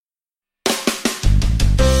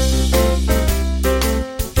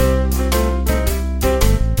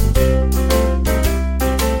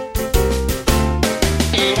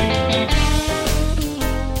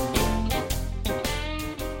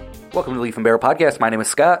Welcome to Leaf and Barrel Podcast. My name is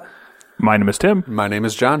Scott. My name is Tim. My name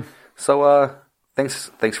is John. So, thanks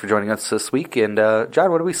for joining us this week. And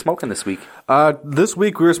John, what are we smoking this week? This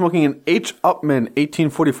week we were smoking an H. Upmann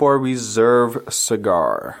 1844 Reserve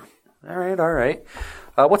cigar. All right.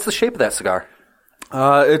 What's the shape of that cigar?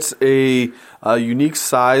 It's a unique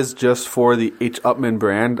size just for the H. Upmann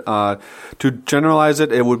brand. To generalize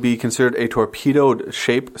it, it would be considered a torpedoed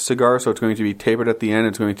shape cigar, so it's going to be tapered at the end.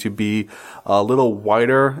 It's going to be a little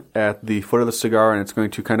wider at the foot of the cigar, and it's going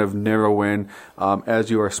to kind of narrow in as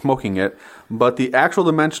you are smoking it. But the actual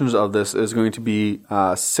dimensions of this is going to be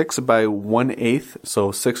 6 by 1/8,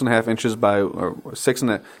 so 6.5 inches by, or 6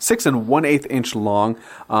 and 1/8 inch long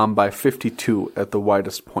by 52 at the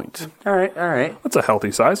widest point. All right. That's a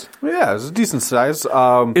healthy size. Yeah, it's a decent size.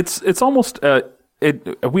 It's almost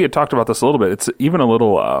we had talked about this a little bit. It's even a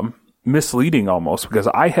little misleading almost, because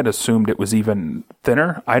I had assumed it was even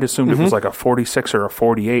thinner. I'd assumed it was like a 46 or a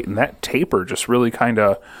 48, and that taper just really kind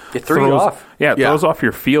of threw you off. Yeah, it throws off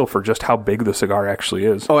your feel for just how big the cigar actually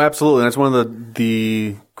is. Oh, absolutely. And that's one of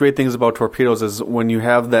the great things about torpedoes is when you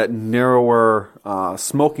have that narrower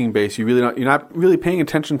smoking base, you're not really paying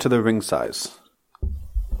attention to the ring size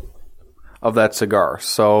of that cigar.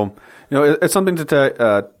 So, it's something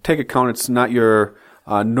to take account. It's not your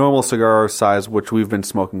normal cigar size, which we've been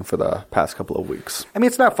smoking for the past couple of weeks. I mean,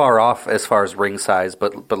 it's not far off as far as ring size,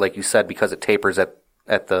 but like you said, because it tapers at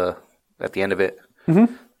the end of it,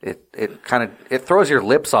 it throws your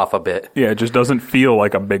lips off a bit. Yeah, it just doesn't feel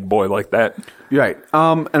like a big boy like that. Right.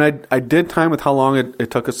 And I did time with how long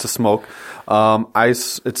it took us to smoke.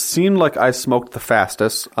 It seemed like I smoked the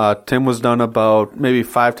fastest. Tim was done about maybe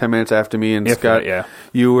 5-10 minutes after me, and Scott,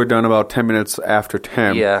 you were done about 10 minutes after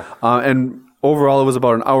Tim. Yeah. And overall, it was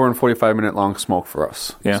about an hour and 45-minute long smoke for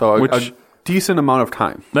us. Yeah. So a decent amount of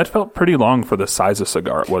time. That felt pretty long for the size of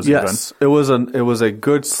cigar it was. Yes. It was a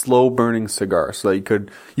good slow burning cigar, so that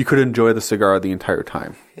you could enjoy the cigar the entire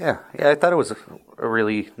time. Yeah. I thought it was a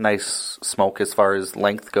really nice smoke as far as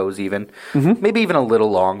length goes, even maybe even a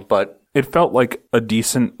little long, but it felt like a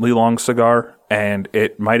decently long cigar, and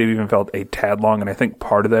it might have even felt a tad long. And I think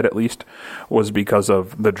part of that, at least, was because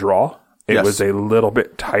of the draw. It was a little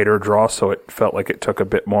bit tighter draw, so it felt like it took a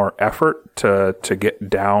bit more effort to get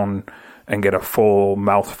down and get a full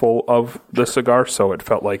mouthful of the cigar. So it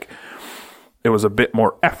felt like it was a bit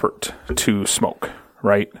more effort to smoke,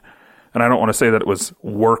 right? And I don't want to say that it was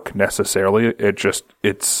work necessarily.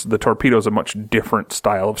 It's the torpedo is a much different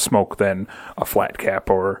style of smoke than a flat cap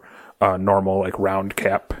or a normal like round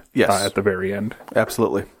cap at the very end.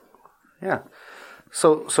 Absolutely. Yeah.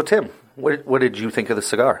 So Tim, what did you think of the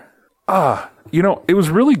cigar? It was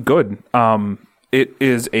really good. It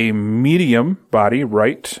is a medium body,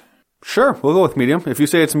 right? Sure, we'll go with medium. If you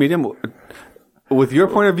say it's medium, with your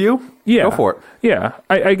point of view, go for it. Yeah,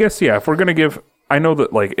 I guess, if we're going to I know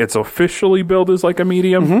that like it's officially billed as like a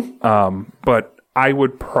medium, but I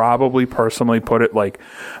would probably personally put it like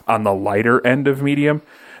on the lighter end of medium.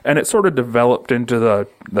 And it sort of developed into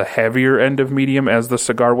the heavier end of medium as the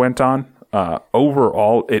cigar went on.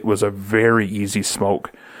 Overall, it was a very easy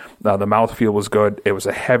smoke. The mouthfeel was good. It was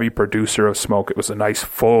a heavy producer of smoke. It was a nice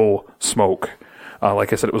full smoke.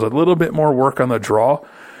 Like I said, it was a little bit more work on the draw,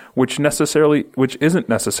 which isn't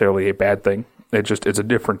necessarily a bad thing. It's a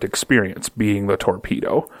different experience being the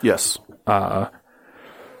torpedo. Yes. I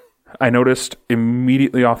noticed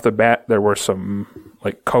immediately off the bat there were some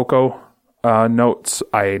like cocoa notes.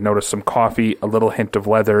 I noticed some coffee, a little hint of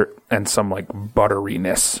leather, and some like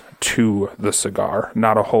butteriness to the cigar.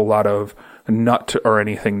 Not a whole lot of nut or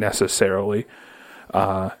anything necessarily.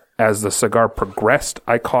 As the cigar progressed,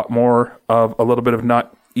 I caught more of a little bit of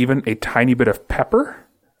nut, even a tiny bit of pepper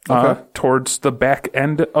towards the back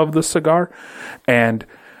end of the cigar. And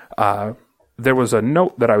there was a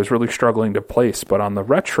note that I was really struggling to place, but on the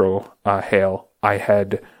retro hail, I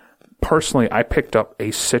picked up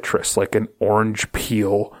a citrus, like an orange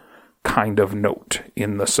peel kind of note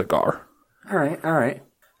in the cigar. All right.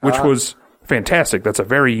 Which was fantastic. That's a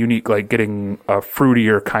very unique, like getting a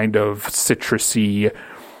fruitier kind of citrusy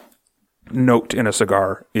note in a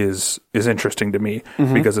cigar is interesting to me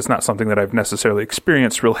because it's not something that I've necessarily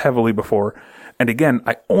experienced real heavily before. And again,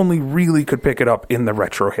 I only really could pick it up in the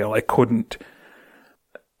retrohale.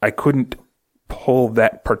 I couldn't pull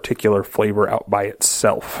that particular flavor out by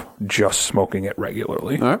itself just smoking it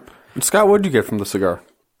regularly. All right. And Scott, what did you get from the cigar?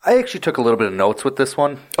 I actually took a little bit of notes with this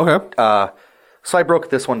one. Okay. So I broke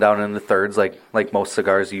this one down into thirds, like most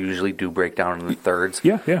cigars you usually do break down into thirds.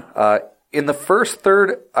 Yeah. In the first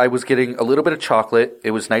third, I was getting a little bit of chocolate.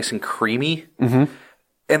 It was nice and creamy. And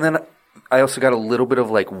then I also got a little bit of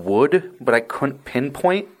like wood, but I couldn't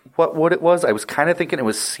pinpoint what it was. I was kind of thinking it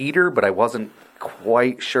was cedar, but I wasn't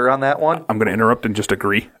quite sure on that one. I'm going to interrupt and just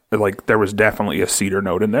agree. Like, there was definitely a cedar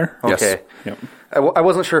note in there. Okay. Yep. I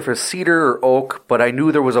wasn't sure if it was cedar or oak, but I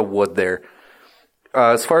knew there was a wood there.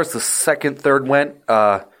 As far as the second, third went,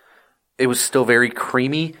 it was still very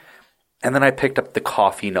creamy. And then I picked up the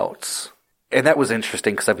coffee notes. And that was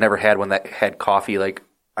interesting because I've never had one that had coffee. Like,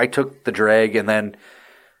 I took the drag and then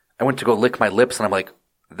I went to go lick my lips and I'm like,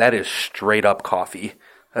 that is straight up coffee.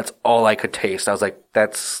 That's all I could taste. I was like,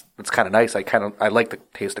 that's kind of nice. I like the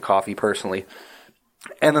taste of coffee personally.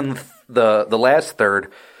 And then the last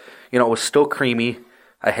third, it was still creamy.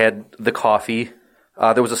 I had the coffee.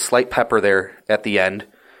 There was a slight pepper there at the end.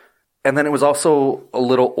 And then it was also a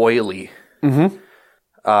little oily,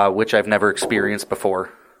 which I've never experienced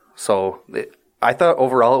before. So I thought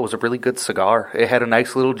overall it was a really good cigar. It had a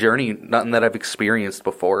nice little journey, nothing that I've experienced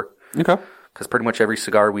before. Okay. Because pretty much every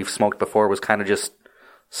cigar we've smoked before was kind of just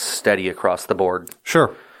steady across the board.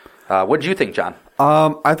 Sure. What did you think, John?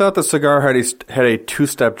 I thought the cigar had a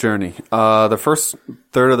two-step journey. The first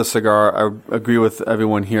third of the cigar, I agree with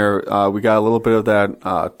everyone here. We got a little bit of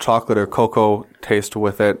that chocolate or cocoa taste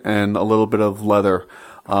with it, and a little bit of leather.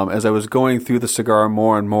 As I was going through the cigar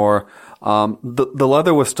more and more, the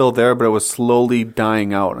leather was still there, but it was slowly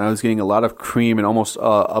dying out, and I was getting a lot of cream and almost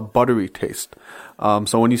a buttery taste.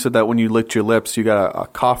 So when you said that when you licked your lips, you got a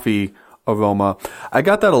coffee aroma. I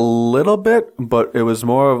got that a little bit, but it was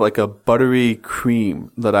more of like a buttery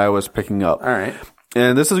cream that I was picking up. All right.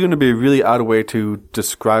 And this is going to be a really odd way to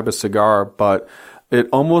describe a cigar, but it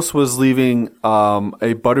almost was leaving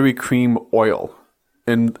a buttery cream oil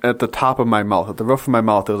at the top of my mouth, at the roof of my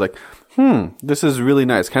mouth. It was like, this is really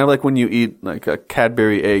nice. Kind of like when you eat like a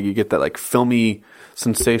Cadbury egg, you get that like filmy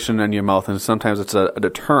sensation in your mouth, and sometimes it's a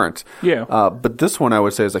deterrent. Yeah. But this one I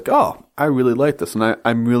would say is like, oh, I really like this, and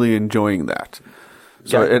I'm really enjoying that.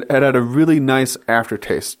 So Yeah. it had a really nice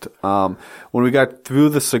aftertaste. When we got through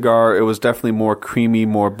the cigar, it was definitely more creamy,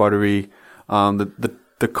 more buttery.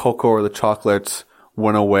 The cocoa or the chocolate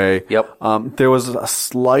went away. Yep. There was a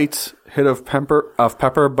slight hit of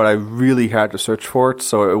pepper, but I really had to search for it,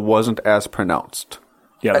 so it wasn't as pronounced.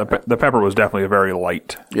 Yeah, the pepper was definitely a very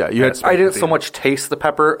light. Yeah, you had. I didn't so much taste the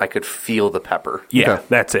pepper, I could feel the pepper. Yeah, Okay.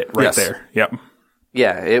 that's it right Yes. there. Yep.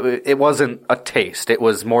 Yeah, it wasn't a taste. It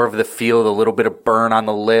was more of the feel, the little bit of burn on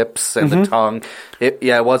the lips and the tongue.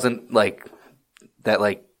 It wasn't like that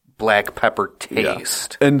like black pepper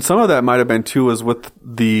taste. And some of that might have been too is with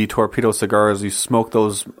the Torpedo cigars. You smoke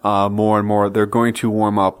those more and more, they're going to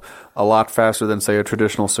warm up a lot faster than say a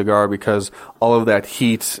traditional cigar because all of that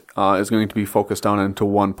heat is going to be focused down into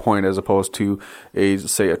one point, as opposed to a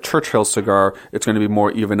Churchill cigar. It's going to be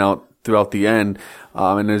more even out throughout the end.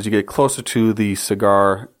 And as you get closer to the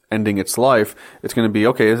cigar ending its life, it's going to be,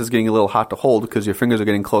 okay, this is getting a little hot to hold because your fingers are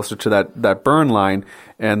getting closer to that burn line,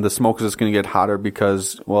 and the smoke is just going to get hotter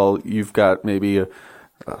because, well, you've got maybe a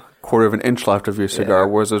quarter of an inch left of your cigar,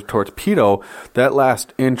 whereas a Torpedo, that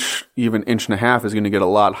last inch, even inch and a half, is going to get a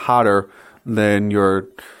lot hotter than your,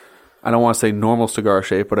 I don't want to say normal cigar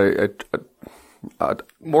shape, but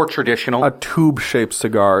More traditional. a tube-shaped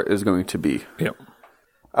cigar is going to be. Yep.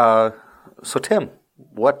 So Tim,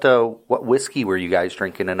 what whiskey were you guys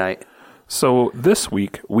drinking tonight? So this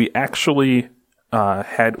week we actually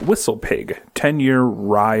had Whistle Pig 10-year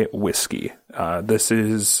rye whiskey. This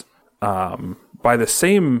is by the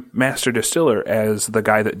same master distiller as the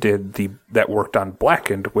guy that worked on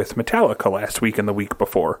Blackened with Metallica last week and the week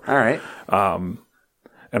before. All right.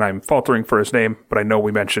 And I'm faltering for his name, but I know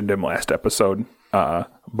we mentioned him last episode.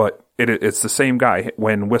 But it's the same guy.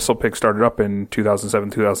 When Whistle Pig started up in 2007,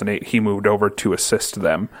 2008, he moved over to assist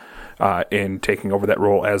them in taking over that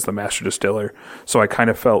role as the master distiller. So I kind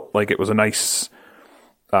of felt like it was a nice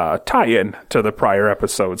tie-in to the prior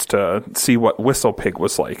episodes to see what Whistle Pig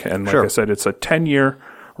was like. And like Sure. I said, it's a 10-year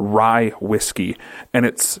rye whiskey, and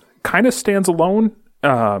it's kind of stands alone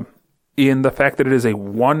in the fact that it is a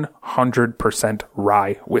 100%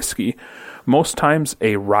 rye whiskey. Most times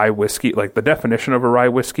a rye whiskey, like the definition of a rye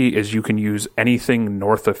whiskey is you can use anything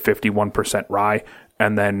north of 51% rye,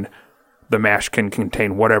 and then the mash can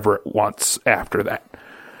contain whatever it wants after that.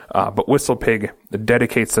 But Whistle Pig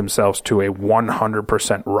dedicates themselves to a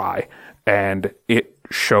 100% rye, and it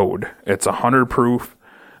showed. It's 100 proof.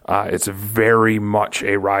 It's very much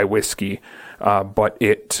a rye whiskey, but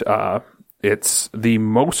it's the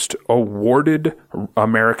most awarded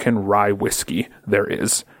American rye whiskey there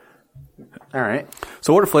is. All right.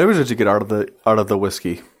 So what flavors did you get out of the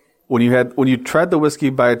whiskey? When you tried the whiskey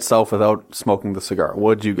by itself without smoking the cigar,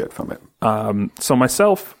 what did you get from it? So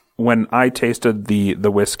myself, when I tasted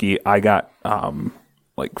the whiskey, I got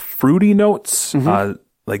like fruity notes.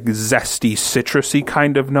 like zesty, citrusy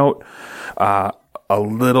kind of note. A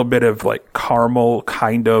little bit of like caramel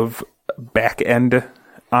kind of back end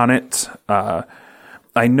on it.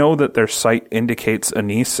 I know that their site indicates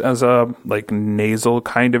anise as a like nasal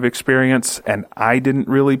kind of experience, and I didn't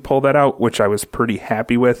really pull that out, which I was pretty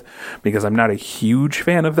happy with because I'm not a huge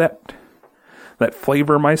fan of that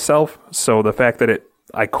flavor myself. So the fact that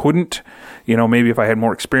I couldn't, maybe if I had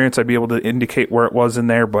more experience, I'd be able to indicate where it was in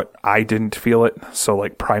there, but I didn't feel it. So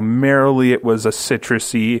like primarily it was a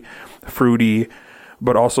citrusy, fruity,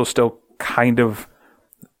 but also still kind of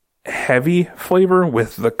heavy flavor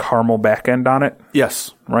with the caramel back end on it.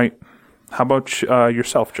 Yes. Right? How about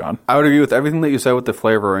yourself, John? I would agree with everything that you said with the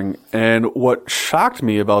flavoring. And what shocked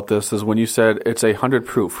me about this is when you said it's 100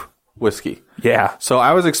 proof whiskey. Yeah. So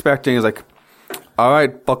I was expecting is like, all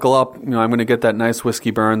right, buckle up. I'm going to get that nice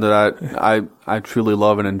whiskey burn that I truly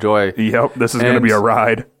love and enjoy. Yep, this is going to be a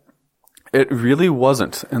ride. It really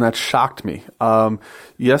wasn't, and that shocked me.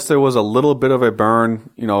 Yes, there was a little bit of a burn,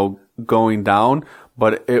 going down,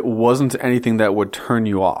 but it wasn't anything that would turn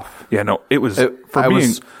you off. Yeah, no, it was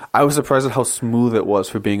I was surprised at how smooth it was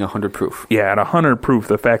for being 100 proof. Yeah, at 100 proof,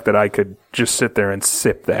 the fact that I could just sit there and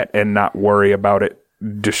sip that and not worry about it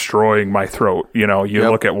destroying my throat.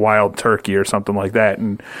 Look at Wild Turkey or something like that,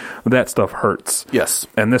 and that stuff hurts. Yes.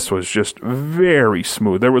 And this was just very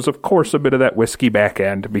smooth. There was, of course, a bit of that whiskey back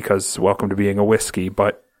end because welcome to being a whiskey,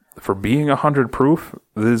 but for being 100 proof,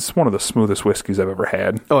 this is one of the smoothest whiskeys I've ever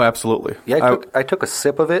had. Oh, absolutely. Yeah, I took a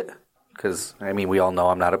sip of it because, we all know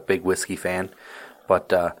I'm not a big whiskey fan,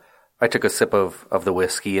 but I took a sip of the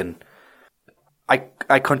whiskey, and I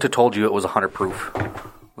couldn't have told you it was 100 proof.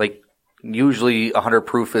 Like, usually 100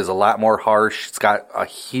 proof is a lot more harsh. It's got a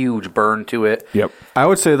huge burn to it. Yep. I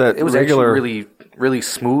would say that it was actually really, really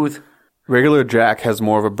smooth. Regular Jack has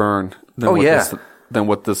more of a burn than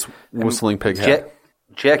what this Whistling Pig had.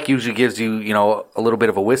 Jack usually gives you, a little bit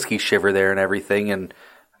of a whiskey shiver there and everything, and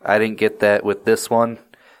I didn't get that with this one.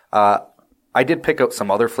 I did pick out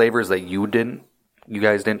some other flavors that you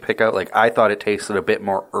guys didn't pick out. Like, I thought it tasted a bit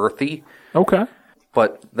more earthy. Okay.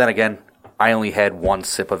 But then again, I only had one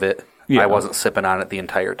sip of it. Yeah. I wasn't sipping on it the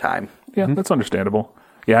entire time. Yeah, that's understandable.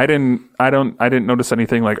 Yeah, I didn't notice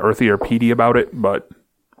anything like earthy or peaty about it, but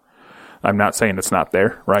I'm not saying it's not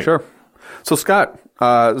there, right? Sure. So Scott,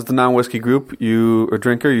 as the non-whiskey group, you a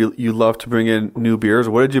drinker, you love to bring in new beers.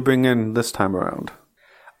 What did you bring in this time around?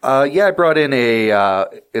 Yeah, I brought in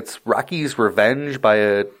it's Rocky's Revenge by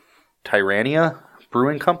a Tyrannia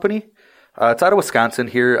Brewing Company. It's out of Wisconsin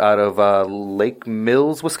here, out of Lake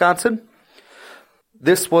Mills, Wisconsin.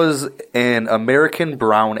 This was an American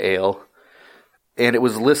brown ale, and it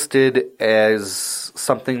was listed as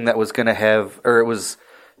something that was going to have, or it was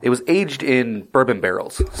aged in bourbon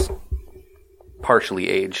barrels, partially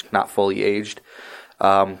aged, not fully aged.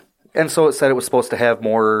 And so it said it was supposed to have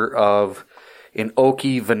more of an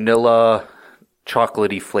oaky, vanilla,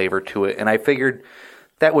 chocolatey flavor to it. And I figured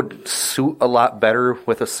that would suit a lot better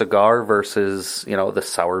with a cigar versus, the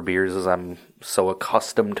sour beers as I'm so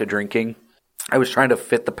accustomed to drinking. I was trying to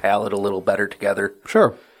fit the palate a little better together.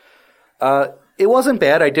 Sure. It wasn't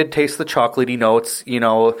bad. I did taste the chocolatey notes.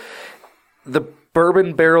 The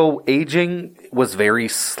bourbon barrel aging was very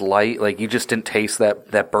slight. Like, you just didn't taste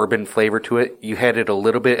that bourbon flavor to it. You had it a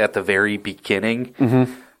little bit at the very beginning.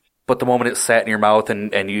 Mm-hmm. But the moment it sat in your mouth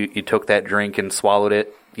and you took that drink and swallowed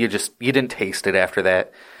it, you didn't taste it after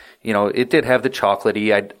that. It did have the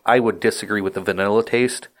chocolatey. I would disagree with the vanilla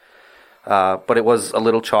taste. But it was a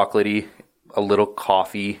little chocolatey, a little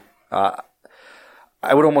coffee. I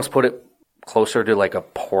would almost put it closer to like a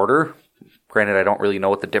porter. Granted, I don't really know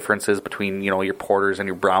what the difference is between, your porters and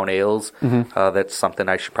your brown ales. Mm-hmm. That's something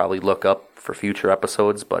I should probably look up for future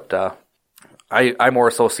episodes. But I more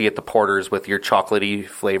associate the porters with your chocolatey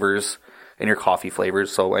flavors and your coffee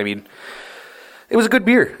flavors. So, it was a good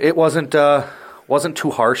beer. It wasn't too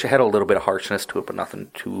harsh. It had a little bit of harshness to it, but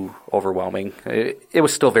nothing too overwhelming. It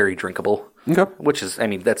was still very drinkable. Okay. Which is,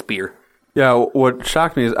 that's beer. Yeah, what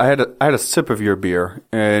shocked me is I had a sip of your beer,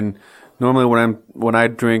 and normally when I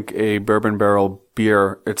drink a bourbon barrel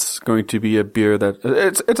beer, it's going to be a beer that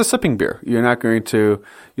it's a sipping beer. You're not going to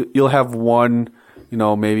you'll have one,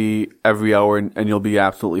 maybe every hour, and you'll be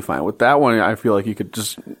absolutely fine. With that one, I feel like you could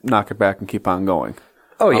just knock it back and keep on going.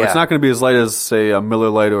 Oh yeah, it's not going to be as light as say a Miller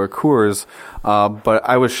Lite or a Coors, but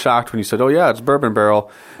I was shocked when you said, "Oh yeah, it's bourbon barrel,"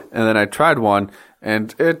 and then I tried one,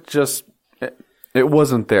 and it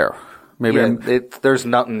wasn't there. Maybe there's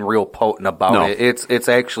nothing real potent about it. It's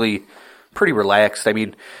actually pretty relaxed.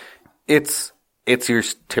 It's your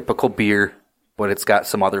typical beer, but it's got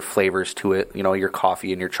some other flavors to it. Your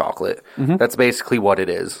coffee and your chocolate. Mm-hmm. That's basically what it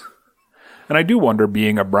is. And I do wonder,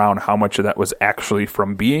 being a brown, how much of that was actually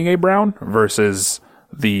from being a brown versus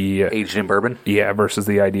the Aged in bourbon. yeah, versus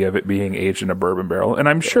the idea of it being aged in a bourbon barrel. And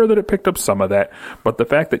I'm sure that it picked up some of that, but the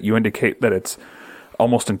fact that you indicate that it's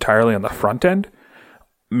almost entirely on the front end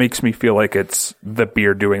makes me feel like it's the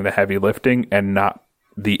beer doing the heavy lifting and not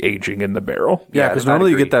the aging in the barrel. Yeah, because I'd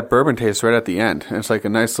normally you agree. get that bourbon taste right at the end. And it's like a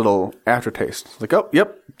nice little aftertaste. It's like, oh,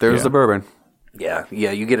 yep, there's the bourbon. Yeah,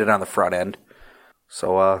 you get it on the front end.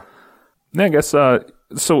 So, I guess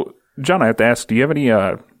so. John, I have to ask: do you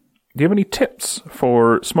have any tips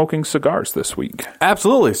for smoking cigars this week?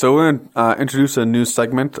 Absolutely. So we're going to introduce a new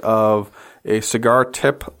segment of a cigar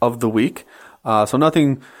tip of the week. So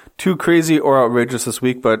nothing too crazy or outrageous this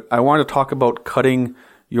week, but I wanted to talk about cutting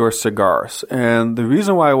your cigars. And the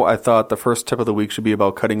reason why I thought the first tip of the week should be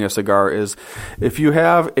about cutting a cigar is if you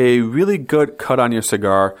have a really good cut on your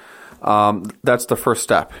cigar, that's the first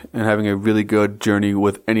step in having a really good journey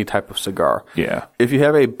with any type of cigar. Yeah. If you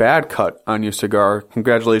have a bad cut on your cigar,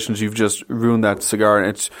 congratulations, you've just ruined that cigar,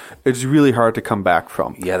 and it's really hard to come back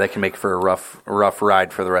from. yeah, that can make for a rough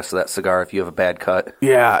ride for the rest of that cigar if you have a bad cut.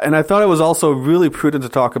 Yeah, and I thought it was also really prudent to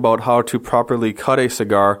talk about how to properly cut a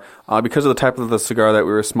cigar because of the type of the cigar that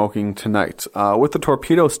we were smoking tonight. With the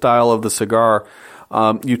torpedo style of the cigar,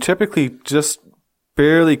 you typically just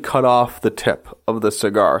barely cut off the tip of the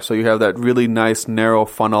cigar. So you have that really nice narrow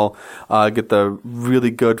funnel, get the really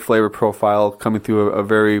good flavor profile coming through a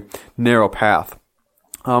very narrow path.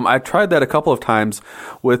 I tried that a couple of times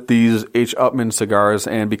with these H. Upmann cigars,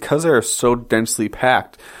 and because they're so densely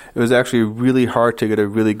packed, it was actually really hard to get a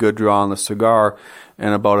really good draw on the cigar.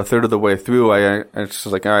 And about a third of the way through, I was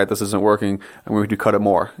like, all right, this isn't working. I'm going to cut it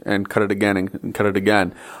more and cut it again and cut it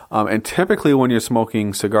again. And typically when you're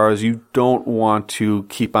smoking cigars, you don't want to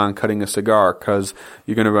keep on cutting a cigar because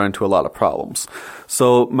you're going to run into a lot of problems.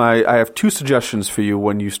 So I have two suggestions for you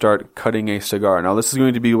when you start cutting a cigar. Now, this is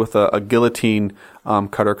going to be with a guillotine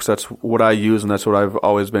cutter because that's what I use and that's what I've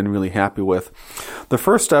always been really happy with. The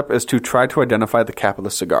first step is to try to identify the cap of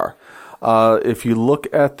the cigar. If you look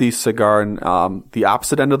at the cigar and the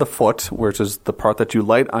opposite end of the foot, which is the part that you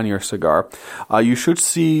light on your cigar, you should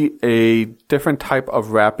see a different type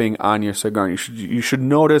of wrapping on your cigar. You should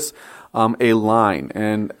notice a line,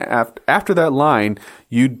 and after that line,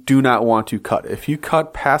 you do not want to cut. If you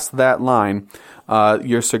cut past that line,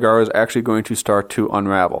 your cigar is actually going to start to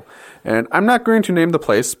unravel. And I'm not going to name the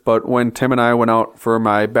place, but when Tim and I went out for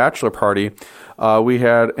my bachelor party, we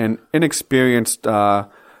had an inexperienced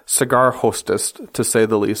cigar hostess, to say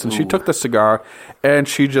the least. And she took the cigar and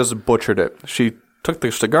she just butchered it. She took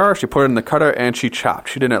the cigar, she put it in the cutter, and she chopped.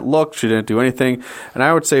 She didn't look, she didn't do anything. And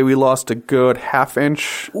I would say we lost a good half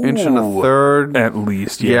inch, inch and a third. At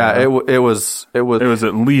least, Yeah, it was it was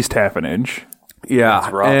at least half an inch. yeah.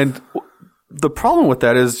 That's rough. And the problem with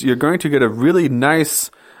that is you're going to get a really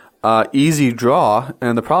nice easy draw,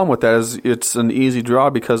 and the problem with that is it's an easy draw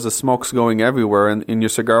because the smoke's going everywhere, and your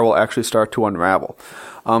cigar will actually start to unravel.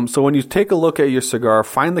 So when you take a look at your cigar,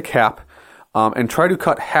 find the cap, and try to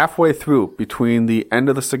cut halfway through between the end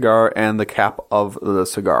of the cigar and the cap of the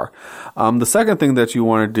cigar. The second thing that you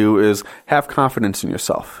want to do is have confidence in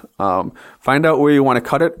yourself. Find out where you want to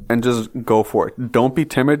cut it and just go for it. Don't be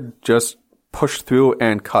timid, just push through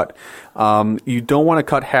and cut. You don't want to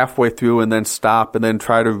cut halfway through and then stop and then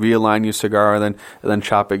try to realign your cigar and then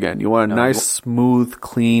chop again. You want a nice, smooth,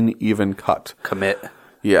 clean, even cut. Commit.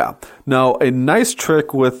 Yeah. Now, a nice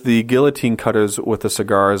trick with the guillotine cutters with the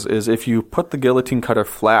cigars is if you put the guillotine cutter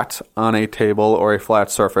flat on a table or a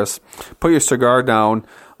flat surface, put your cigar down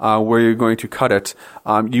where you're going to cut it,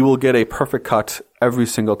 you will get a perfect cut every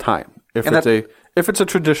single time. If it's a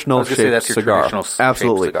traditional shaped cigar.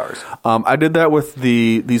 Absolutely. Cigars. I did that with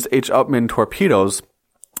these H. Upmann torpedoes,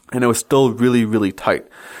 and it was still really, really tight.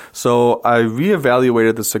 So I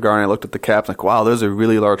reevaluated the cigar and I looked at the caps like, wow, there's a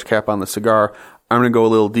really large cap on the cigar. I'm going to go a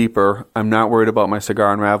little deeper. I'm not worried about my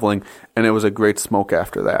cigar unraveling, and it was a great smoke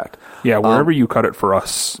after that. Yeah, wherever you cut it for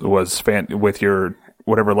us was with your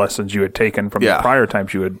whatever lessons you had taken from the prior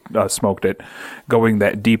times you had smoked it. Going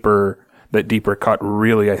that deeper cut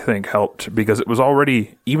really, I think, helped because it was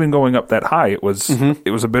already, even going up that high, it was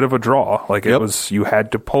a bit of a draw. Like it was, you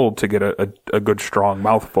had to pull to get a good strong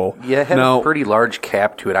mouthful. Yeah, it had a pretty large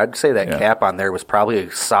cap to it. I'd say that cap on there was probably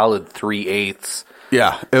a solid 3/8.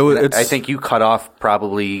 Yeah, I think you cut off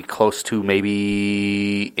probably close to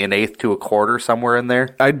maybe an eighth to a quarter, somewhere in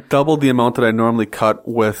there. I doubled the amount that I normally cut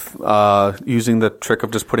with using the trick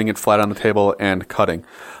of just putting it flat on the table and cutting.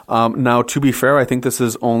 Now, to be fair, I think this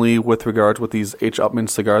is only with regards with these H. Upmann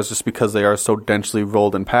cigars just because they are so densely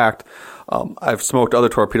rolled and packed. I've smoked other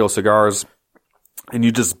torpedo cigars, and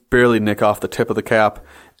you just barely nick off the tip of the cap,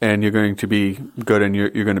 and you're going to be good, and you're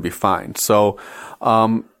going to be fine. So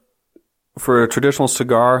for a traditional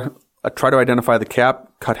cigar, try to identify the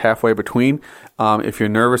cap, cut halfway between. If you're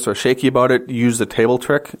nervous or shaky about it, use the table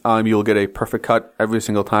trick. You'll get a perfect cut every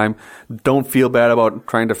single time. Don't feel bad about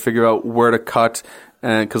trying to figure out where to cut,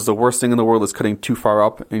 because the worst thing in the world is cutting too far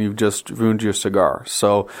up, and you've just ruined your cigar.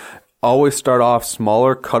 So always start off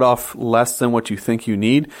smaller, cut off less than what you think you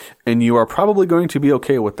need, and you are probably going to be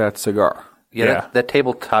okay with that cigar. Yeah. That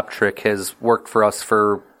tabletop trick has worked for us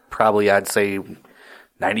for probably, I'd say,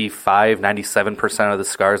 95, 97% of the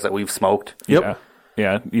cigars that we've smoked. Yep.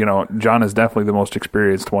 Yeah. You know, John is definitely the most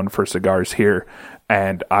experienced one for cigars here.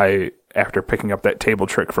 And after picking up that table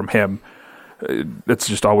trick from him, it's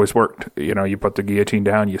just always worked. You know, you put the guillotine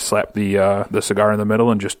down, you slap the cigar in the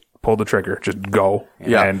middle and just pull the trigger, just go.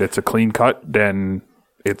 Yeah. And it's a clean cut, then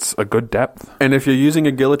it's a good depth. And if you're using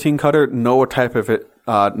a guillotine cutter, know what type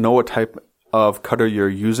of cutter you're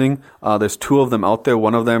using. There's two of them out there.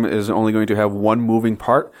 One of them is only going to have one moving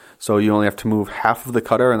part, so you only have to move half of the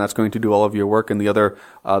cutter, and that's going to do all of your work. And the other,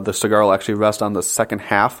 the cigar will actually rest on the second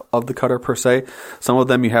half of the cutter per se. Some of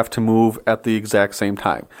them you have to move at the exact same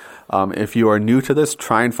time. If you are new to this,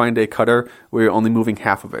 try and find a cutter where you're only moving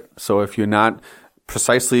half of it. So if you're not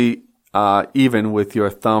precisely even with your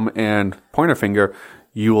thumb and pointer finger,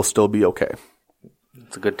 you will still be okay.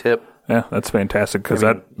 It's a good tip. Yeah, that's fantastic, because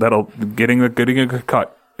that'll getting a good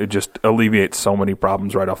cut, it just alleviates so many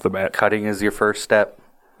problems right off the bat. Cutting is your first step.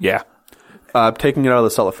 Yeah. Taking it out of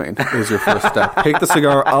the cellophane is your first step. Take the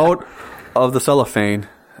cigar out of the cellophane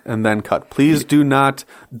and then cut. Please do not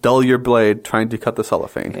dull your blade trying to cut the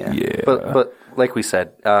cellophane. Yeah. But like we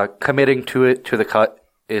said, committing to the cut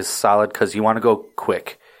is solid because you want to go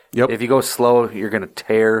quick. Yep. If you go slow, you're going to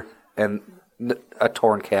tear, and a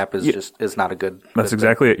torn cap is not a good. That's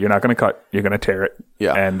exactly it. You're not going to cut. You're going to tear it.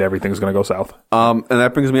 Yeah. And everything's going to go south. And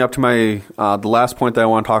that brings me up to my the last point that I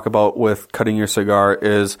want to talk about with cutting your cigar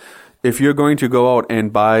is if you're going to go out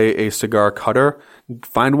and buy a cigar cutter,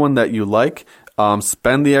 find one that you like.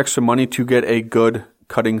 Spend the extra money to get a good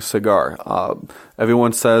cutting cigar.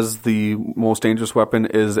 Everyone says the most dangerous weapon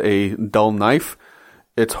is a dull knife.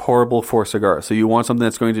 It's horrible for cigars. So you want something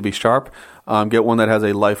that's going to be sharp. Get one that has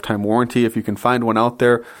a lifetime warranty if you can find one out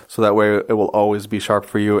there, so that way it will always be sharp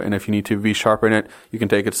for you. And if you need to resharpen it, you can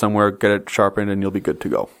take it somewhere, get it sharpened, and you'll be good to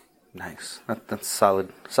go. Nice. That's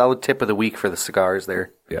solid tip of the week for the cigars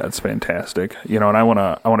there. Yeah, it's fantastic. You know, and I want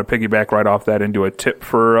to piggyback right off that into a tip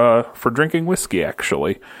for drinking whiskey.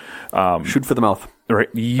 Actually, Shoot for the mouth. right.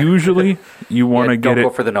 Usually, you want to get don't it. go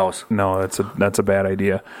for the nose. No, that's a bad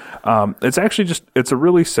idea. It's actually it's a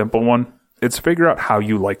really simple one. It's figure out how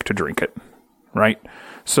you like to drink it, right?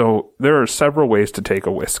 So there are several ways to take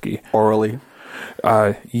a whiskey. Orally.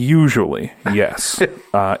 Usually, yes.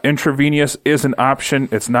 Intravenous is an option.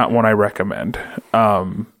 It's not one I recommend.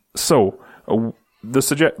 There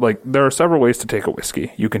are several ways to take a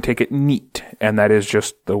whiskey. You can take it neat, and that is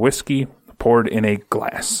just the whiskey poured in a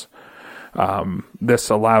glass. This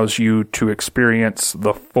allows you to experience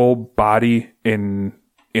the full body in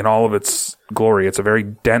all of its glory. It's a very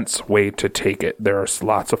dense way to take it. There are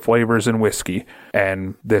lots of flavors in whiskey,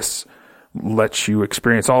 and this lets you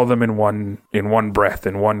experience all of them in one breath,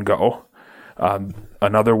 in one go.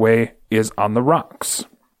 Another way is on the rocks,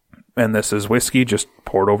 and this is whiskey just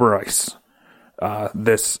poured over ice.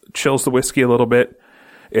 This chills the whiskey a little bit.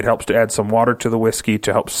 It helps to add some water to the whiskey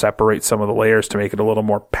to help separate some of the layers to make it a little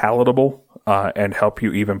more palatable, and help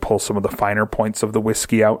you even pull some of the finer points of the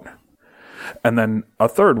whiskey out. And then a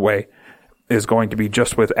third way is going to be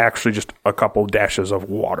just with actually just a couple dashes of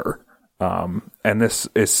water. And this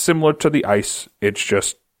is similar to the ice. It's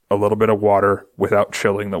just a little bit of water without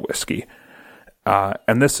chilling the whiskey.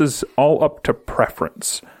 And this is all up to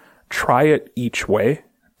preference. Try it each way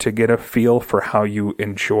to get a feel for how you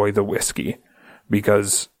enjoy the whiskey,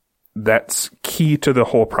 because that's key to the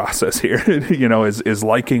whole process here, is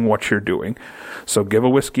liking what you're doing. So give a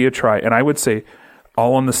whiskey a try. And I would say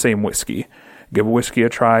all on the same whiskey. Give a whiskey a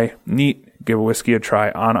try neat. Give a whiskey a try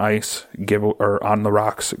on ice, or on the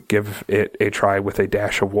rocks. Give it a try with a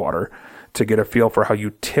dash of water to get a feel for how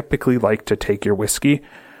you typically like to take your whiskey.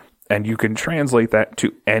 And you can translate that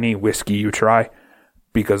to any whiskey you try,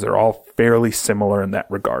 because they're all fairly similar in that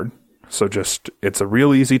regard. So it's a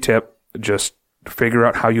real easy tip. Just figure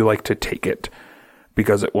out how you like to take it,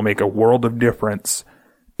 because it will make a world of difference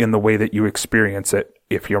in the way that you experience it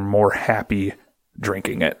if you're more happy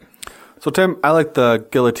drinking it. So, Tim, I like the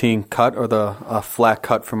guillotine cut or the flat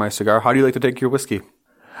cut for my cigar. How do you like to take your whiskey?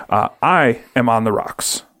 I am on the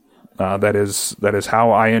rocks. That is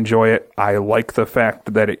how I enjoy it. I like the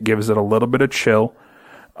fact that it gives it a little bit of chill,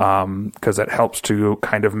 because it helps to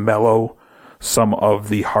kind of mellow some of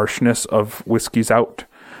the harshness of whiskeys out.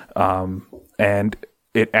 And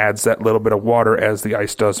it adds that little bit of water as the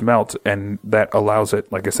ice does melt, and that allows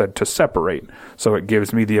it, like I said, to separate. So it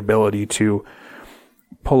gives me the ability to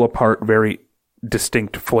pull apart very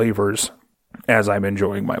distinct flavors as I'm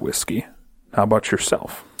enjoying my whiskey. How about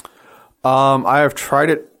yourself? I have tried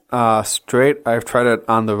it straight. I've tried it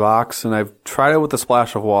on the rocks, and I've tried it with a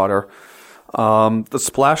splash of water. The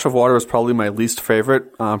splash of water is probably my least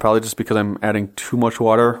favorite, probably just because I'm adding too much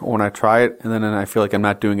water when I try it, and then I feel like I'm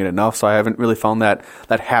not doing it enough, so I haven't really found that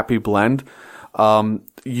happy blend.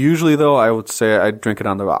 Usually, though, I would say I drink it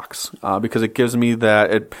on the rocks, because it gives me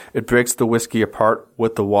that, it breaks the whiskey apart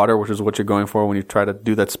with the water, which is what you're going for when you try to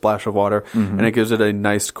do that splash of water, and it gives it a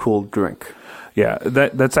nice, cool drink. Yeah,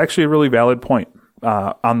 that's actually a really valid point.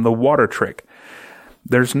 On the water trick,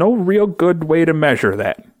 there's no real good way to measure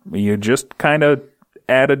that. You just kind of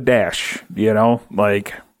add a dash,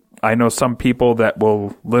 like I know some people that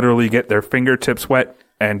will literally get their fingertips wet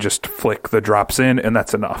and just flick the drops in, and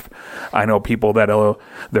that's enough. I know people that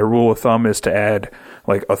their rule of thumb is to add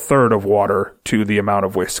like a third of water to the amount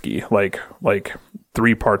of whiskey, like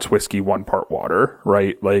 3 parts whiskey, 1 part water,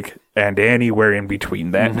 right? Like, and anywhere in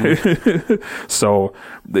between that. Mm-hmm. So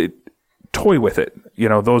toy with it.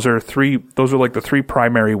 Those are like the 3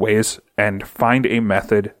 primary ways, and find a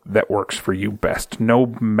method that works for you best. No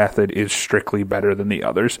method is strictly better than the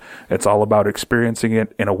others. It's all about experiencing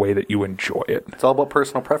it in a way that you enjoy it. It's all about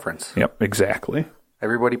personal preference. Yep, exactly.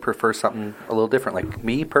 Everybody prefers something a little different. Like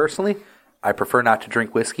me personally, I prefer not to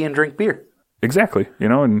drink whiskey and drink beer. Exactly.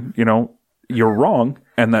 You're wrong,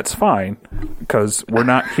 and that's fine, because we're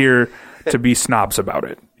not here to be snobs about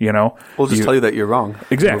it. We'll just tell you that you're wrong.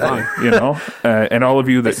 Exactly. You're wrong. And all of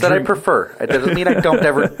you that I said I prefer. It doesn't mean I don't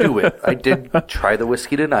ever do it. I did try the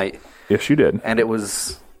whiskey tonight. Yes, you did. And it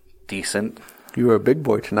was decent. You were a big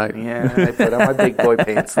boy tonight. Yeah, I put on my big boy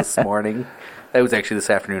pants this morning. It was actually this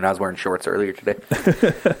afternoon. I was wearing shorts earlier today.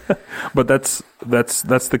 But that's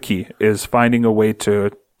the key, is finding a way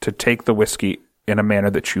to take the whiskey in a manner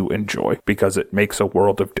that you enjoy, because it makes a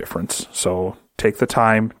world of difference. So take the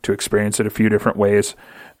time to experience it a few different ways.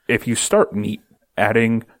 If you start neat,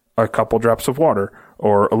 adding a couple drops of water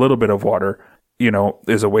or a little bit of water,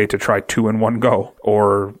 is a way to try 2 in one go,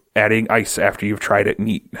 or adding ice after you've tried it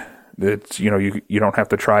neat. It's, you don't have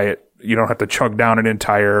to try it. You don't have to chug down an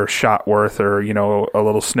entire shot worth or, a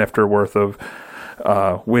little snifter worth of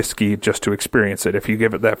whiskey just to experience it. If you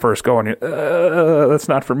give it that first go and that's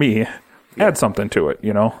not for me, add something to it,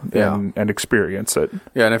 and experience it.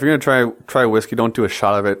 Yeah, and if you're going to try whiskey, don't do a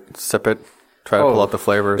shot of it. Sip it. Try to pull out the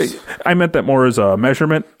flavors. I meant that more as a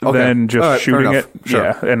measurement than just shooting it. Sure.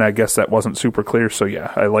 Yeah, and I guess that wasn't super clear. So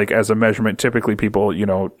yeah, I like as a measurement. Typically, people,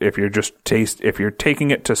 if you're if you're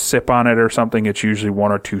taking it to sip on it or something, it's usually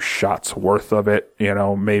 1 or 2 shots worth of it.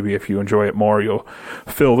 Maybe if you enjoy it more, you'll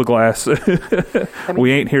fill the glass.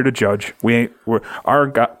 We ain't here to judge.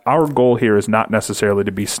 Our goal here is not necessarily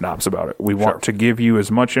to be snobs about it. We want to give you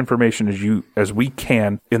as much information as we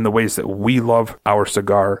can in the ways that we love our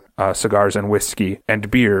cigars and whiskey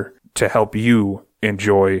and beer, to help you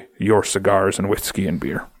enjoy your cigars and whiskey and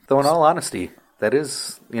beer. Though in all honesty, that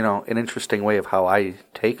is, an interesting way of how I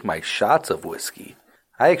take my shots of whiskey.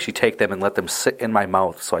 I actually take them and let them sit in my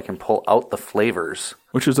mouth so I can pull out the flavors.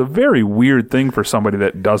 Which is a very weird thing for somebody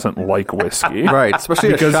that doesn't like whiskey. Right,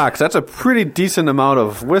 especially a shot, 'cause that's a pretty decent amount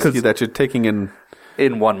of whiskey that you're taking in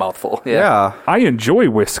one mouthful. Yeah. I enjoy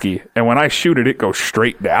whiskey, and when I shoot it, it goes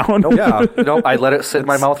straight down. Nope. Yeah. Nope. I let it sit in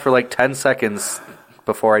my mouth for like 10 seconds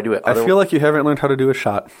before I do it. I feel like you haven't learned how to do a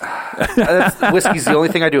shot. Whiskey's the only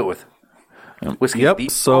thing I do it with. Whiskey's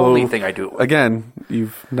the only thing I do it with. Again,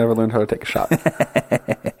 you've never learned how to take a shot.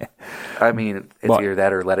 I mean, it's either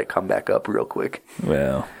that or let it come back up real quick.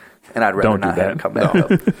 Well, and I'd rather not have it come back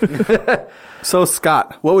up. So,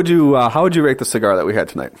 Scott, how would you rate the cigar that we had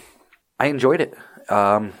tonight? I enjoyed it.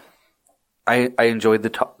 I enjoyed the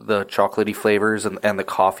chocolatey flavors and the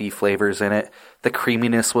coffee flavors in it. The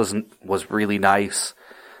creaminess was really nice.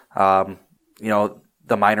 The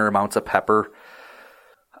minor amounts of pepper.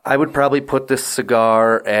 I would probably put this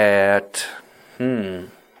cigar at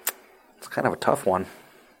it's kind of a tough one.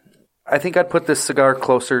 I think I'd put this cigar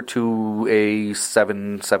closer to a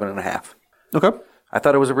 7.5. Okay. I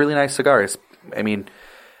thought it was a really nice cigar.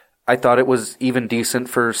 I thought it was even decent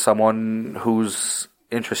for someone who's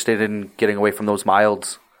interested in getting away from those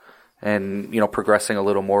milds and, progressing a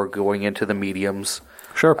little more, going into the mediums.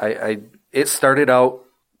 Sure. It started out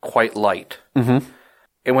quite light. Mm-hmm.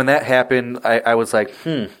 And when that happened, I was like,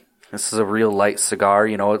 This is a real light cigar.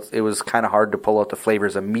 You know, it was kind of hard to pull out the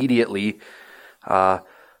flavors immediately. But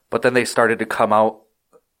then they started to come out,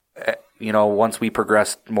 you know, once we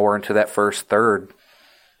progressed more into that first third.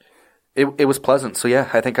 It was pleasant. So, yeah,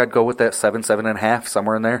 I think I'd go with that 7.5,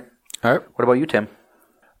 somewhere in there. All right. What about you, Tim?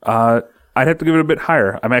 I'd have to give it a bit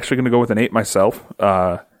higher. I'm actually going to go with an 8 myself.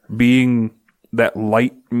 Being that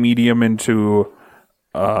light medium into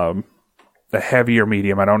a heavier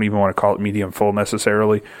medium, I don't even want to call it medium full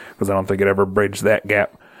necessarily, because I don't think it ever bridged that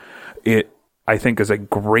gap. It, I think, is a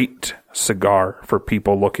great cigar for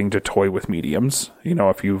people looking to toy with mediums. You know,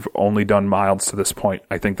 if you've only done milds to this point,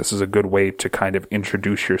 I think this is a good way to kind of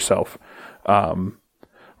introduce yourself.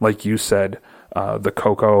 Like you said, the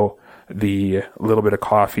cocoa, the little bit of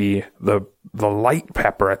coffee, the light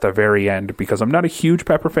pepper at the very end, because I'm not a huge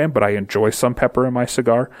pepper fan, but I enjoy some pepper in my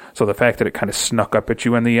cigar. So the fact that it kind of snuck up at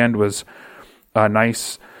you in the end was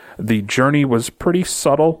nice. The journey was pretty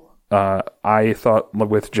subtle. I thought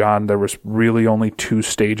with John there was really only 2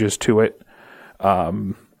 stages to it.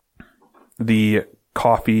 The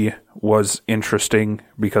coffee was interesting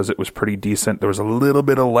because it was pretty decent. There was a little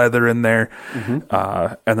bit of leather in there.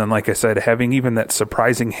 Mm-hmm. And then, like I said, having even that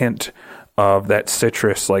surprising hint of that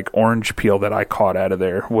citrus, like orange peel that I caught out of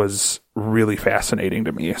there was really fascinating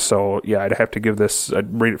to me. So, yeah, I'd have to give this,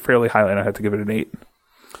 I'd rate it fairly highly, and I'd have to give it an 8.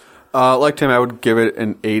 Like Tim, I would give it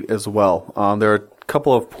an 8 as well. There are a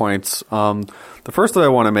couple of points. The first that I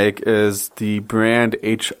want to make is the brand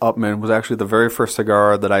H. Upmann was actually the very first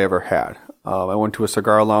cigar that I ever had. I went to a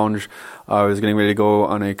cigar lounge. I was getting ready to go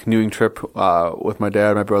on a canoeing trip with my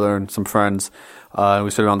dad, my brother, and some friends. And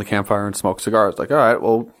we sat around the campfire and smoked cigars. Like, all right,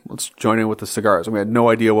 well, let's join in with the cigars. And we had no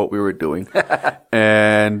idea what we were doing.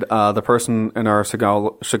 And the person in our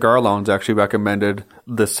cigar lounge actually recommended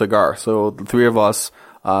this cigar. So the 3 of us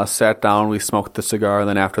sat down, we smoked the cigar, and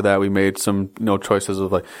then after that we made some, choices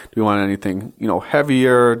of like, do we want anything,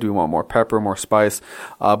 heavier? Do we want more pepper, more spice?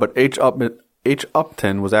 But H.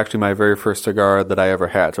 Upton was actually my very first cigar that I ever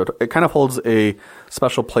had. So it kind of holds a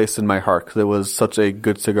special place in my heart because it was such a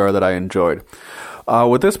good cigar that I enjoyed.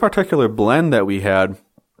 With this particular blend that we had,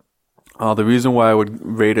 the reason why I would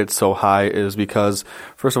rate it so high is because,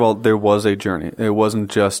 first of all, there was a journey. It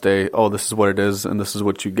wasn't just this is what it is and this is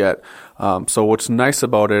what you get. So what's nice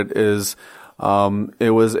about it is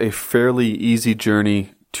it was a fairly easy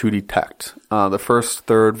journey to detect. The first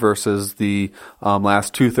third versus the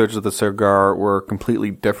last 2/3 of the cigar were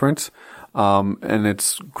completely different. And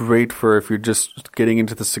it's great for if you're just getting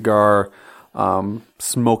into the cigar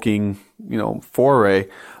smoking, foray. I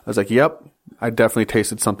was like, yep, I definitely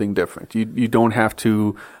tasted something different. You don't have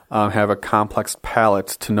to have a complex palate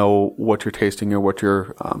to know what you're tasting or what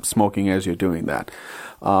you're smoking as you're doing that.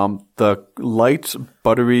 The light,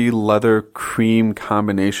 buttery, leather, cream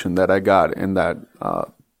combination that I got in that,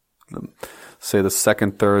 say the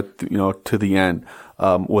second, third, to the end,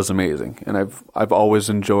 was amazing. And I've always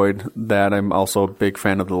enjoyed that. I'm also a big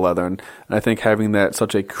fan of the leather. And I think having that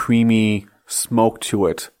such a creamy smoke to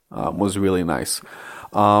it was really nice.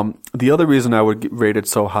 The other reason I would rate it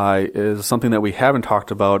so high is something that we haven't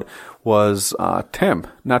talked about was Tim.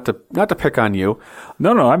 Not to pick on you.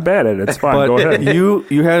 No, I'm bad at it. It's fine. But Go ahead.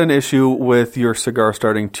 You had an issue with your cigar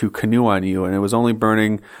starting to canoe on you, and it was only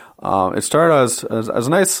burning. It started as a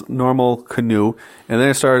nice normal canoe, and then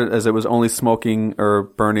it started as it was only smoking or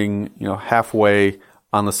burning, halfway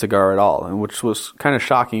on the cigar at all, and which was kind of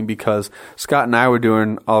shocking because Scott and I were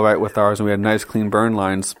doing all right with ours, and we had nice clean burn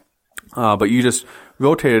lines. But you just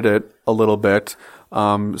rotated it a little bit,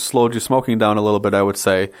 slowed your smoking down a little bit, I would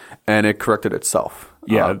say, and it corrected itself.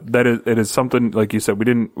 Yeah, it is something, like you said, we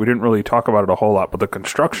didn't really talk about it a whole lot, but the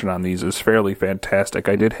construction on these is fairly fantastic.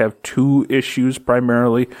 I did have 2 issues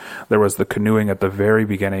primarily. There was the canoeing at the very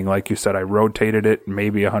beginning. Like you said, I rotated it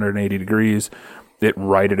maybe 180 degrees. It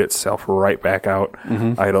righted itself right back out.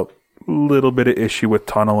 Mm-hmm. I had a little bit of issue with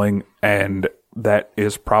tunneling, and that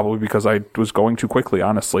is probably because I was going too quickly,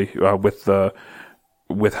 honestly, with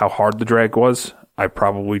how hard the drag was. I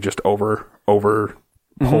probably just over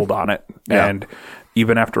pulled on it. Yeah. And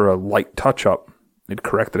even after a light touch up, it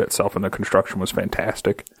corrected itself, and the construction was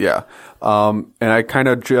fantastic. Yeah. And I kind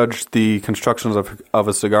of judged the constructions of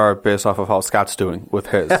a cigar based off of how Scott's doing with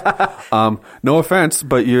his. No offense,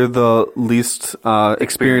 but you're the least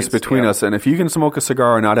experienced between us. And if you can smoke a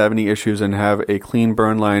cigar and not have any issues and have a clean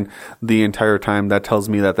burn line the entire time, that tells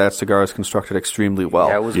me that cigar is constructed extremely well.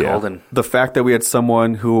 Yeah, it was golden. The fact that we had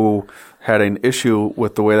someone who had an issue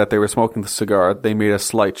with the way that they were smoking the cigar, they made a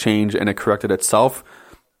slight change and it corrected itself,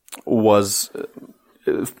 was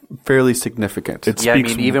fairly significant.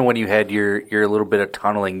 Even when you had your little bit of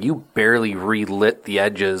tunneling, you barely relit the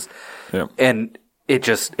edges, yep. And it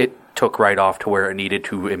took right off to where it needed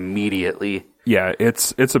to immediately. Yeah,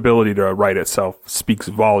 its ability to write itself speaks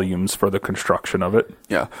volumes for the construction of it.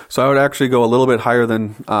 Yeah. So I would actually go a little bit higher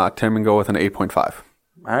than Tim and go with an 8.5.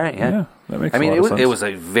 All right, yeah. Yeah, that makes I mean, a lot it of was sense. it was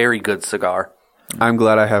a very good cigar. I'm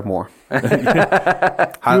glad I have more.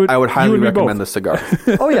 I would highly recommend this cigar.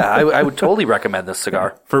 Oh yeah, I would totally recommend this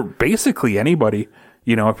cigar. For basically anybody.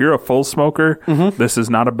 You know, if you're a full smoker, this is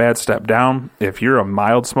not a bad step down. If you're a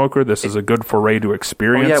mild smoker, this is a good foray to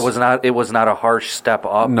experience. Yeah, it was not a harsh step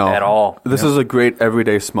up No. at all. This is a great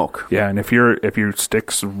everyday smoke. Yeah, and if you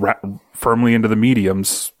sticks firmly into the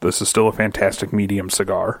mediums, this is still a fantastic medium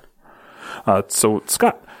cigar. So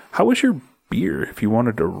Scott, how was your beer? If you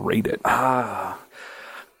wanted to rate it, I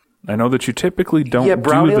know that you typically don't. Yeah,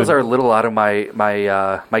 brown do ales are a little out of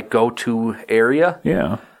my go-to area.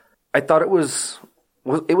 Yeah. I thought it was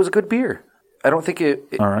a good beer. I don't think it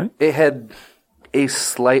All right. It had a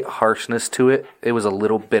slight harshness to it. It was a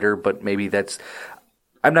little bitter, but maybe that's.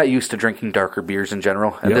 I'm not used to drinking darker beers in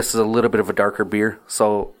general, and Yep. this is a little bit of a darker beer,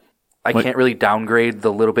 so I can't really downgrade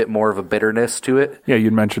the little bit more of a bitterness to it. Yeah,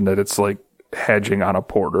 you'd mentioned that it's like hedging on a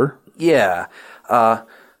porter. Yeah, but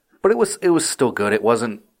it was still good. It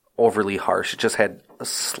wasn't overly harsh. It just had a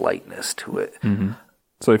slightness to it.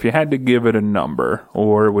 So if you had to give it a number,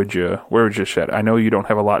 where would you shed? I know you don't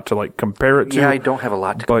have a lot to like compare it to. Yeah, I don't have a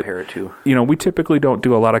lot to but, compare it to. You know, we typically don't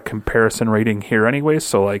do a lot of comparison rating here anyway.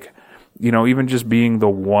 So like, you know, even just being the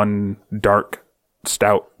one dark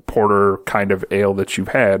stout porter kind of ale that you've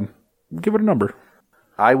had, give it a number.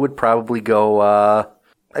 I would probably go.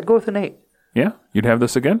 I'd go with an 8. Yeah, you'd have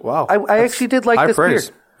this again. Wow. I actually did like high this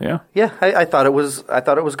praise. beer. Yeah. Yeah, I thought it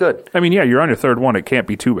was good. I mean, yeah, you're on your third one. It can't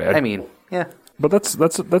be too bad. I mean, yeah. But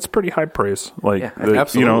that's pretty high praise. Like, Yeah,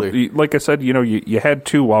 absolutely. You know, like I said, you know, you had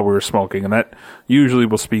 2 while we were smoking, and that usually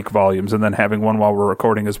will speak volumes. And then having one while we're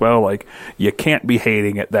recording as well, like you can't be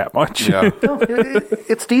hating it that much. Yeah. No,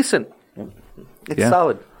 it's decent. It's Yeah.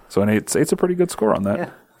 solid. So it's a pretty good score on that. Yeah.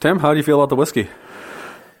 Tim, how do you feel about the whiskey?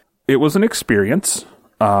 It was an experience.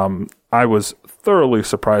 I was thoroughly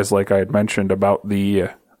surprised, like I had mentioned, about the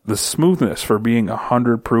smoothness for being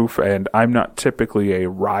 100 proof, and I'm not typically a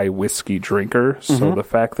rye whiskey drinker, so the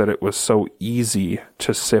fact that it was so easy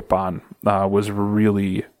to sip on was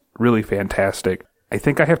really, really fantastic. I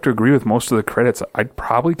think I have to agree with most of the credits. I'd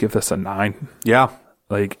probably give this a 9. Yeah.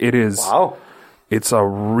 Like, it is... Wow. It's a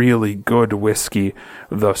really good whiskey.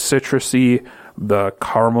 The citrusy, the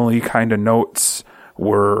caramely kind of notes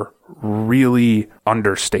were really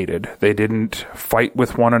understated. They didn't fight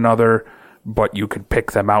with one another, but you could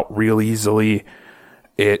pick them out real easily.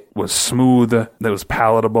 It was smooth. It was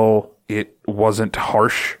palatable. It wasn't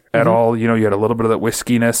harsh at all. You know, you had a little bit of that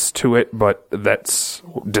whiskiness to it, but that's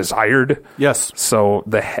desired. Yes. So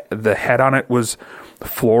the head on it was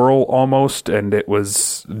floral almost, and it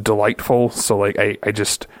was delightful. So like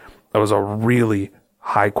that was a really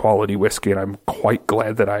high quality whiskey, and I'm quite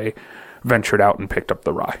glad that I ventured out and picked up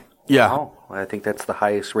the rye. Yeah. Oh, I think that's the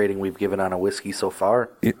highest rating we've given on a whiskey so far.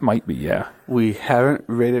 It might be, yeah. We haven't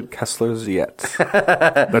rated Kessler's yet.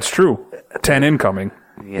 That's true. 10 incoming.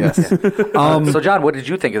 Yes. So, John, what did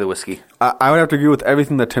you think of the whiskey? I would have to agree with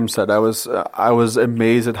everything that Tim said. I was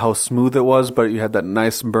amazed at how smooth it was, but you had that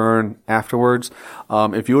nice burn afterwards.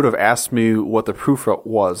 If you would have asked me what the proof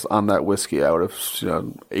was on that whiskey, I would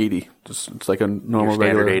have 80. It's like a normal Your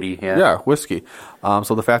standard regular 80, yeah. Yeah, whiskey.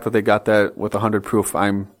 So the fact that they got that with 100 proof,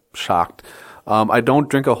 I'm shocked. I don't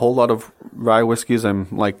drink a whole lot of rye whiskeys. I'm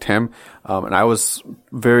like Tim, and I was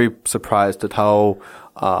very surprised at how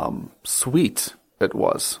sweet it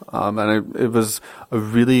was, and it was a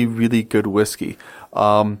really, really good whiskey.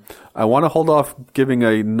 I want to hold off giving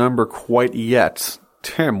a number quite yet.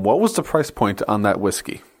 Tim, what was the price point on that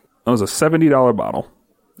whiskey? It was a $70 bottle.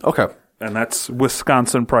 Okay. And that's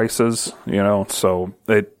Wisconsin prices, you know, so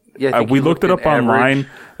it... Yeah, I think we you looked it looked up at online,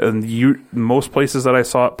 and most places that I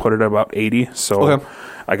saw it put it at about 80. So Okay.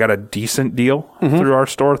 I got a decent deal through our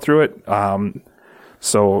store through it.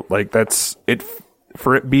 So like that's it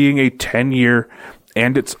for it being a 10-year,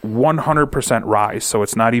 and it's 100% rye. So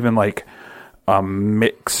it's not even like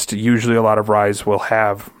mixed. Usually, a lot of ryes will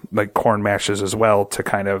have like corn mashes as well to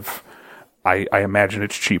kind of. I imagine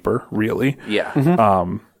it's cheaper, really. Yeah.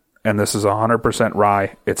 And this is 100%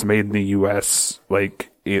 rye. It's made in the U.S. Like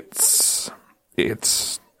it's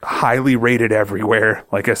highly rated everywhere.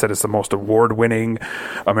 Like I said, it's the most award-winning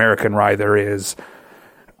American rye there is,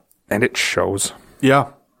 and it shows.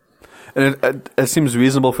 Yeah. And it seems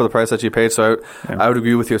reasonable for the price that you paid, so I would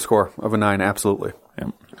agree with your score of a 9, absolutely.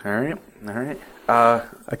 Yeah. All right.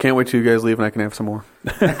 I can't wait till you guys leave and I can have some more.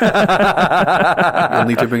 I'll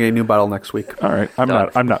need to bring a new bottle next week. All right, I'm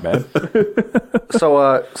not mad.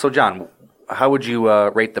 So John, how would you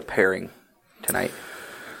rate the pairing tonight?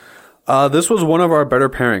 This was one of our better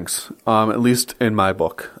pairings, at least in my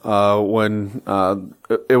book.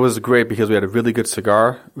 It was great because we had a really good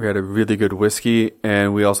cigar, we had a really good whiskey,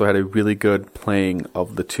 and we also had a really good playing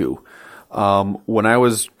of the two. When I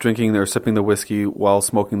was drinking or sipping the whiskey while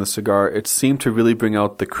smoking the cigar, it seemed to really bring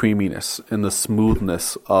out the creaminess and the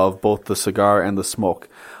smoothness of both the cigar and the smoke.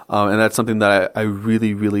 And that's something that I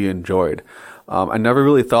really, really enjoyed. I never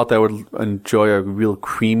really thought that I would enjoy a real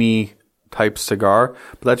creamy type cigar,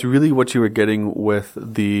 but that's really what you were getting with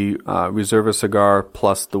the Reserva cigar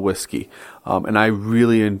plus the whiskey. And I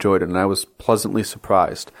really enjoyed it, and I was pleasantly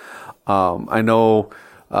surprised. I know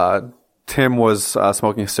Tim was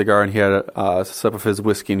smoking a cigar, and he had a sip of his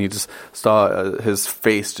whiskey, and he just saw his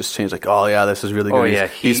face just change, like, oh, yeah, this is really good. Oh, yeah,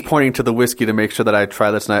 he's pointing to the whiskey to make sure that I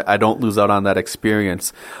try this, and I don't lose out on that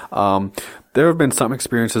experience. There have been some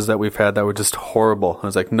experiences that we've had that were just horrible. I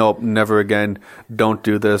was like, nope, never again. Don't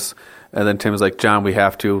do this. And then Tim was like, John, we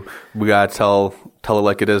got to tell it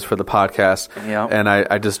like it is for the podcast. Yeah. And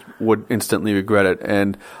I just would instantly regret it.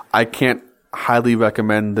 And I can't highly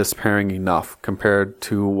recommend this pairing enough compared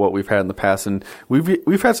to what we've had in the past. And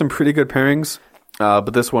we've had some pretty good pairings,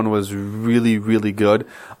 but this one was really, really good.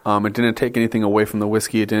 It didn't take anything away from the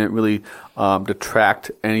whiskey. It didn't really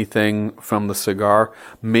detract anything from the cigar.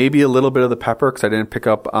 Maybe a little bit of the pepper, because I didn't pick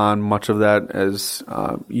up on much of that as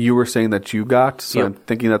you were saying that you got. So Yep. I'm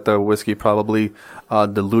thinking that the whiskey probably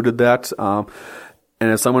diluted that. And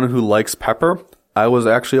as someone who likes pepper, I was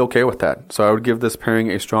actually okay with that. So I would give this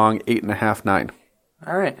pairing a strong 8.5, 9.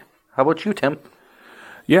 All right. How about you, Tim?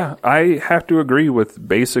 Yeah, I have to agree with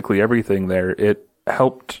basically everything there. It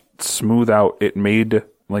helped smooth out. It made,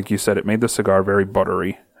 like you said, it made the cigar very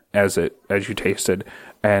buttery as you tasted.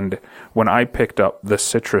 And when I picked up the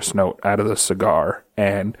citrus note out of the cigar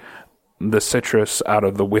and the citrus out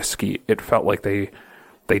of the whiskey, it felt like they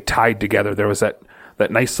tied together. There was that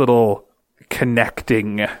nice little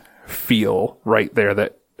connecting feel right there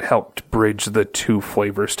that helped bridge the two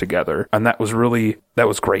flavors together. And that was great. That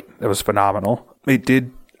was phenomenal. It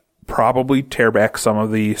did probably tear back some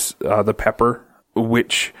of the pepper,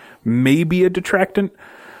 which may be a detractant,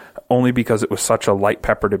 only because it was such a light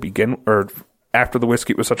pepper to begin, or after the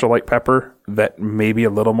whiskey it was such a light pepper that maybe a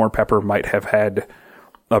little more pepper might have had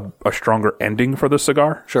a stronger ending for the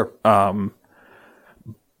cigar. Sure.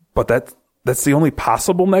 But that's the only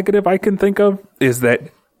possible negative I can think of, is that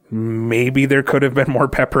maybe there could have been more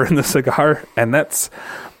pepper in the cigar, and that's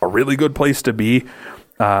a really good place to be.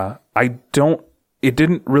 It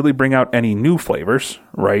didn't really bring out any new flavors,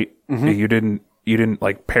 right? Mm-hmm. You didn't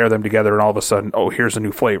like pair them together and all of a sudden, oh, here's a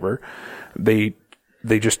new flavor. They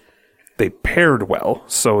paired well,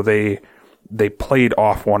 so they played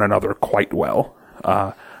off one another quite well.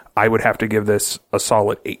 I would have to give this a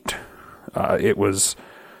solid 8. It was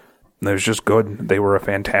just good. They were a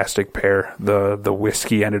fantastic pair. The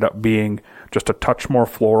whiskey ended up being just a touch more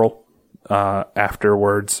floral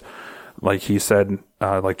afterwards. Like he said,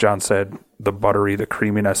 like John said, the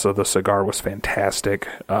creaminess of the cigar was fantastic.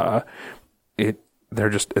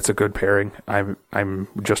 It's a good pairing. I'm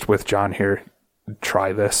just with John here.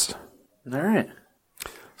 Try this. All right.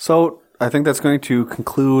 So I think that's going to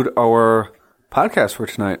conclude our podcast for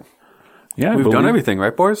tonight. Yeah, we've done everything,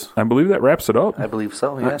 right, boys? I believe that wraps it up. I believe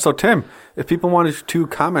so, yeah. So, Tim, if people wanted to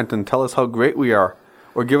comment and tell us how great we are,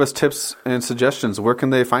 or give us tips and suggestions, where can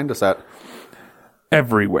they find us at?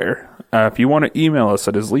 Everywhere. If you want to email us,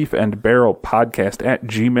 it is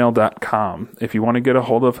leafandbarrelpodcast@gmail.com. If you want to get a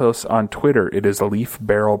hold of us on Twitter, it is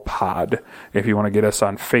leafbarrelpod. If you want to get us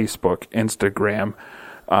on Facebook, Instagram,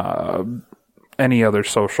 any other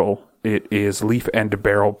social, it is Leaf and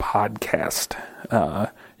Barrel Podcast.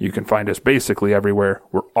 You can find us basically everywhere.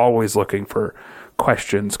 We're always looking for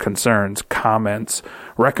questions, concerns, comments,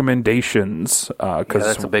 recommendations.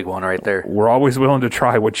 That's a big one right there. We're always willing to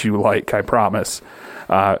try what you like, I promise.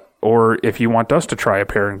 Or if you want us to try a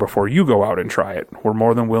pairing before you go out and try it, we're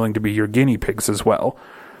more than willing to be your guinea pigs as well.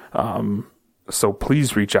 So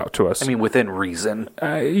please reach out to us. I mean, within reason.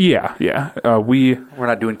 Yeah. We're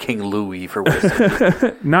not doing King Louis for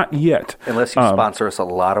whiskey. Not yet. Unless you sponsor us a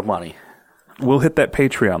lot of money. We'll hit that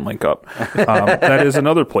Patreon link up. That is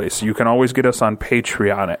another place. You can always get us on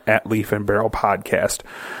Patreon at Leaf and Barrel Podcast,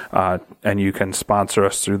 and you can sponsor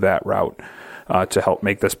us through that route to help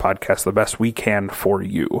make this podcast the best we can for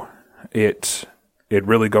you. It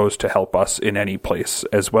really goes to help us in any place,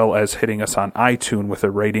 as well as hitting us on iTunes with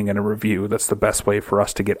a rating and a review. That's the best way for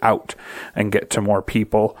us to get out and get to more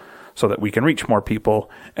people. so that we can reach more people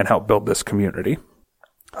and help build this community.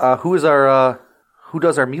 Who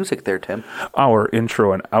does our music there, Tim? Our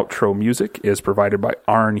intro and outro music is provided by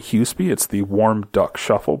Arn Huseby. It's the Warm Duck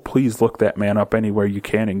Shuffle. Please look that man up anywhere you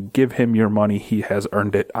can and give him your money. He has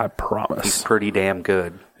earned it, I promise. He's pretty damn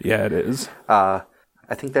good. Yeah, it is. I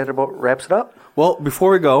think that about wraps it up. Well,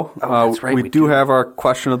 before we go, that's right, we do have our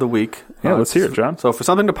question of the week. Yeah, let's hear it, John. So for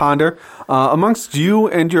something to ponder, amongst you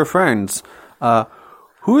and your friends,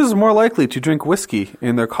 who is more likely to drink whiskey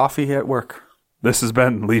in their coffee at work? This has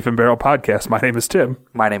been Leaf and Barrel Podcast. My name is Tim.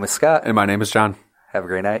 My name is Scott. And my name is John. Have a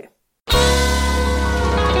great night.